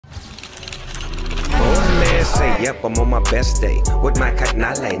just say, yep, I'm on my best day. With my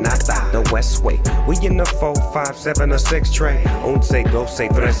canale, nada, the west way. We in the 4, 5, 7, or 6 train. 11, 12,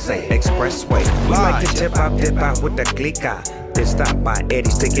 13, expressway. We like to tip out, dip out with the clica. Then stop by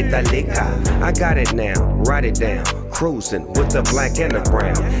Eddie's to get the liquor. I got it now, write it down. Cruising with the black and the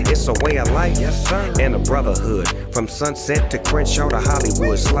brown. It's a way of life, yes sir, and a brotherhood. From Sunset to Crenshaw to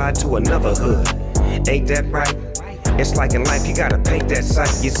Hollywood, slide to another hood. Ain't that right? It's like in life, you gotta paint that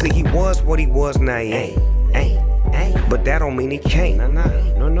sight. You see, he was what he was, now he ain't. But that don't mean he can't.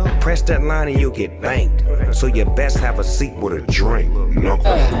 No. Press that line and you'll get banked. So you best have a seat with a drink.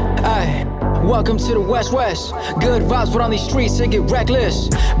 Welcome to the West West. Good vibes, but on these streets it get reckless.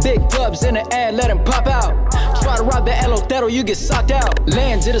 Big dubs in the air, let them pop out. Try to rob the elotero, you get socked out.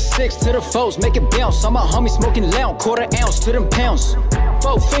 Land to the 6, to the foes, make it bounce. I'm a homie smoking loud, quarter ounce to them pounds.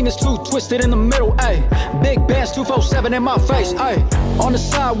 4 fingers too twisted in the middle, ayy. Big bands 247 in my face, ayy. On the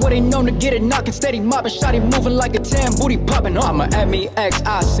side where they known to get it knocking, steady mopping, shotty moving like a 10, booty popping. I'm a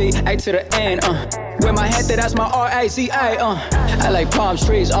MEXIC, A to the N, With my head, that's my R-A-Z-A, LA Palm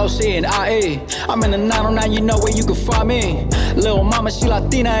Trees, OC and IE. I'm in the 909, you know where you can find me. Little mama, she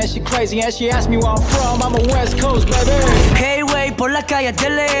Latina and she crazy, and she asked me where I'm from, I'm a West Coast, baby. Hey, wey, por las calles de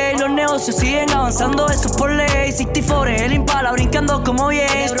ley, los negocios siguen avanzando, eso es por ley. 64, el Impala brincando como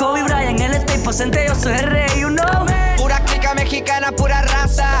James. Kobe Bryant, el Staples presente, yo soy el rey, you know me. Pura clica mexicana, pura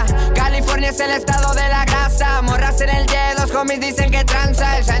raza. California es el estado de la grasa. Morras en el jet, los homies dicen que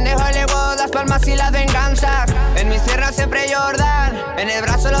tranza. El shine de Hollywood, las palmas y las venganzas. En mis tierras siempre Jordan. En el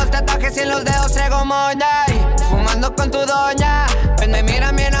brazo los tatuajes y en los dedos traigo moña. Fumando con tu doña. Pues me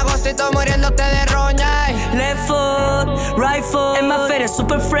miran bien agostito muriéndote de roña. Left foot, right foot. And my fit is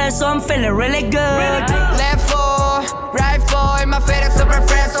super fresh, so I'm feeling really good. Left foot, right foot. And my fit is super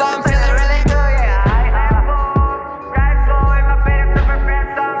fresh, so I'm feeling really good.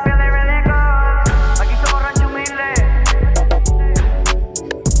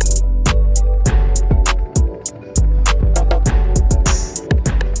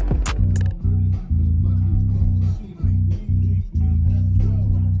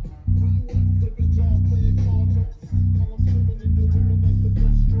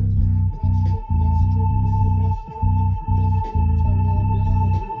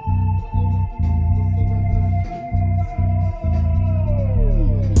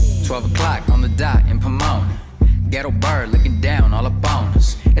 Ghetto bird looking down all up on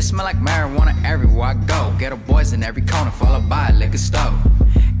us. It smell like marijuana everywhere I go. Ghetto boys in every corner followed by a liquor store.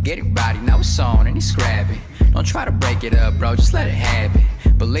 Get it body, now it's on and he's scrapping. Don't try to break it up, bro, just let it happen.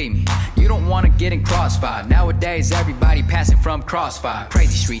 Believe me, you don't wanna get in crossfire. Nowadays everybody passing from crossfire.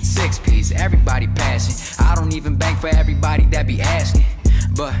 Crazy street, 6Ps, everybody passing. I don't even bank for everybody that be asking.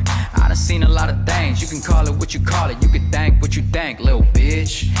 But I done seen a lot of things. You can call it what you call it. You can think what you think, little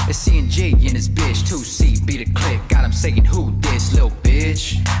bitch. It's CNG in this bitch. 2C, beat a click. Got him saying who this, little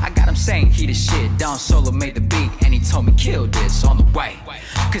bitch. I got him saying he the shit. Don Solo made the beat and he told me kill this on the way.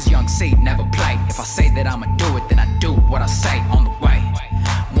 Cause Young C never play. If I say that I'ma do it, then I do what I say on the way.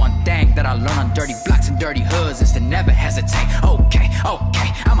 One thing that I learned on dirty blocks and dirty hoods is to never hesitate. Okay,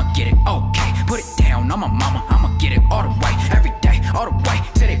 I'ma get it, okay. Put it down on my mama, I'ma get it all the way. Every day, all the way,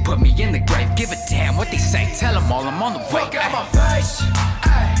 till they put me in the grave. Give a damn what they say, tell them all I'm on the way. Fuck out my face,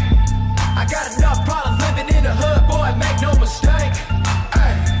 ay. I got enough problems living in the hood, boy, make no mistake,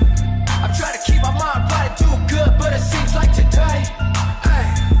 ay. I'm trying to keep my mind right and do good, but it seems like today, ay.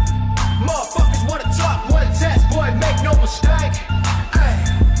 Motherfuckers wanna talk, wanna test, boy, make no mistake, ay.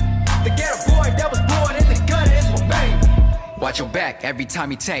 The ghetto boy that was born in the gutter is what made me. Watch your back every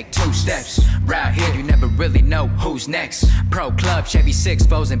time you take 2 steps. Round here you never really know who's next. Pro club, Chevy 6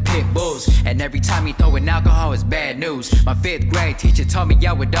 foes and pit bulls. And every time you throw in alcohol is bad news. My 5th grade teacher told me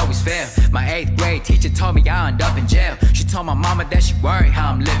I would always fail. My 8th grade teacher told me I end up in jail. She told my mama that she worried how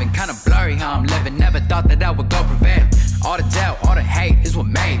I'm living. Kinda blurry how I'm living, never thought that I would go prevail. All the doubt, all the hate is what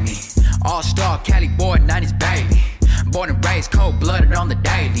made me. All-star Cali boy, 90s baby. Born and raised, cold-blooded on the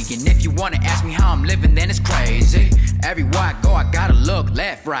daily. And if you wanna ask me how I'm living, then it's crazy. Everywhere I go, I gotta look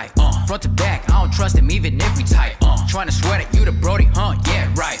left, right, front to back, I don't trust him even if we tight, trying to swear that you the Brody, yeah,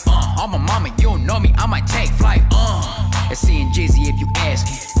 right, on my mama, you don't know me, I might take flight, it's CNG if you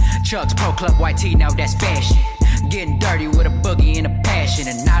asking. Chuck's Pro Club white tee, now that's fashion. Getting dirty with a boogie and a passion.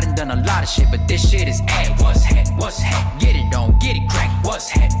 And I done a lot of shit, but this shit is act. What's hat, what's hat, get it on, get it crack. What's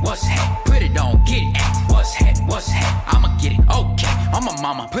hat, put it on, get it act. What's hat, I'ma get it, okay. On my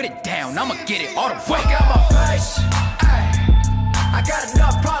mama, put it down, I'ma get it all the way. Fuck out my face, ay. I got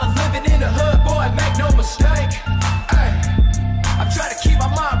enough problems living in the hood, boy, make no mistake, ay. I'm trying to keep my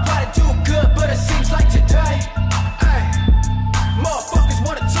mind right and do good, but it seems like today, ay. Motherfuckers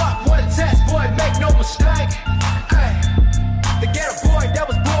wanna talk, wanna test, boy, make no mistake.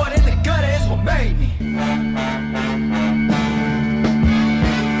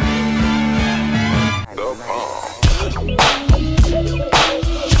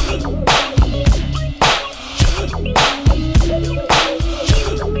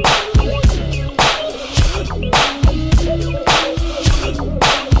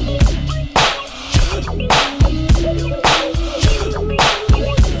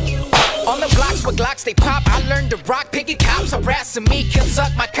 Glocks, they pop. I learned to rock, picking cops harassing me. Can suck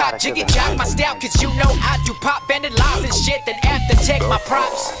my cock, jiggy jack my style, cause you know I do pop, vending lies and shit, then after take my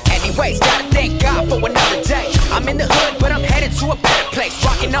props. Anyways, gotta thank God for another day. I'm in the hood, but I'm headed to a better place.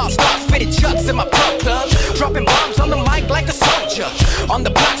 Rocking all stars, fitted chucks in my pro club. Dropping bombs on the mic like a soldier. On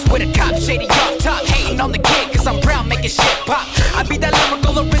the blocks with a cop, shady off top. Hating on the kid, cause I'm brown, making shit pop. I be that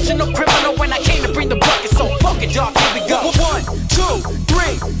lyrical, original criminal when I came to bring the bucket. So fuck it, dog, here we go. 1, 2,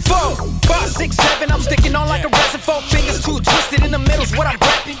 3, 4, 5, 6, 7. I'm sticking on like a resin. 4 fingers too twisted in the middle's what I'm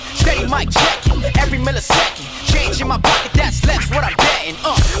rapping. Steady mic checking, every millisecond. Change in my pocket, that's less what I'm betting.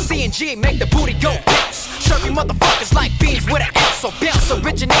 CNG, make the booty go bounce. Serve you motherfuckers like beans with an ounce. So bounce,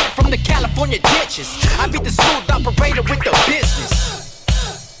 originated from the California ditches. I be the smooth operator with the business.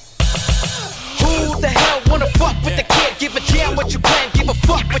 Who the hell wanna fuck with the kid? Give a damn what you plan, give a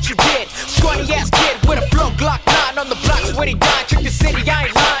fuck what you did. Scrawny ass kid with a flow Glock 9 on the blocks where he died. Trick the city, I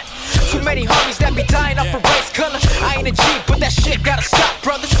ain't lying. Too many homies that be dying off of race color. I ain't a G, but that shit gotta stop,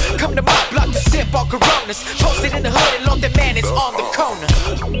 brothers. Come to my block to sip on Coronas. Posted in the hood and long demand is on the corner.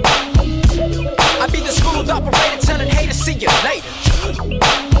 I be the smooth operator telling haters see you later.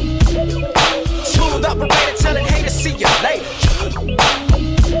 Smooth operator telling haters see you later.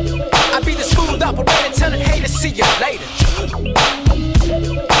 I be the smooth operator telling haters see you later.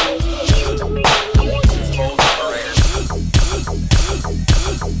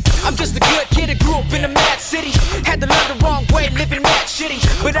 I'm just a good kid that grew up in a mad city. Had to learn the wrong way, living mad shitty.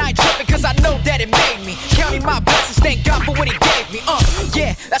 But I ain't tripping cause I know that it made me. Counting my blessings, thank God for what he gave me.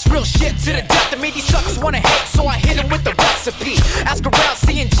 Yeah, that's real shit to the death of me. These suckers wanna hate, so I hit them with the recipe. Ask around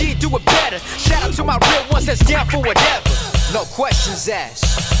CNG, do it better. Shout out to my real ones that's down for whatever. No questions asked.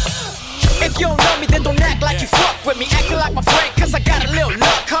 If you don't know me, then don't act like you fuck with me. Acting like my friend, cause I got a little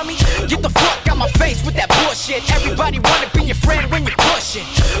luck, homie. Get the fuck out my face with that bullshit. Everybody wanna be your friend when you're pushing.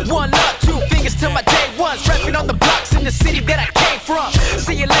 One love, 2 fingers to my day ones. Repping on the blocks in the city that I came from.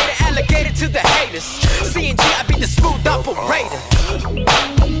 See you later, alligator to the haters. CNG, I be the smooth operator.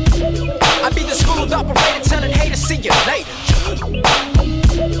 I be the smooth operator telling haters see you later.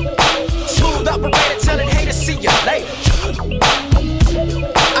 Smooth operator telling haters see you later.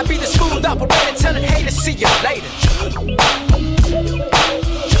 I be the smooth operator telling haters see you later.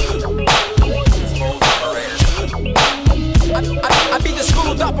 I be the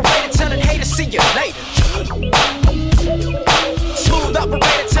smooth operator telling haters see you later. Smooth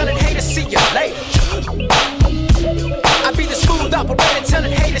operator telling haters see you later. I be the smooth operator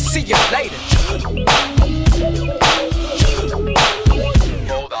telling haters see you later.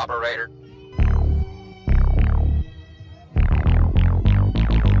 Smooth operator.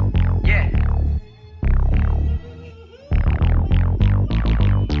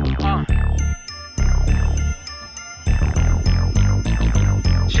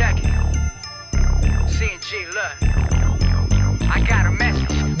 Check it. CNG, look. I got a message.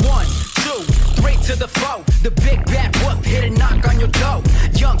 1, 2, 3 to the foe. The big bad wolf hit a knock on your door.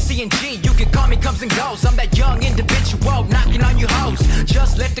 Young CNG, you can call me comes and goes. I'm that young individual knocking on your hoes.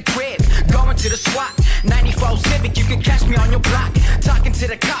 Just left the crib, going to the SWAT. 94 Civic, you can catch me on your block. Talking to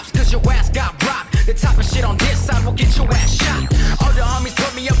the cops cause your ass got robbed. The type of shit on this side will get your ass shot. All the homies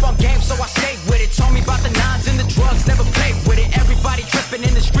put me up on game so I stayed with it. Told me about the nines and the drugs, never played with it. Everybody tripping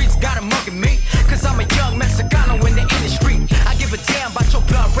in the streets, got a mug at me.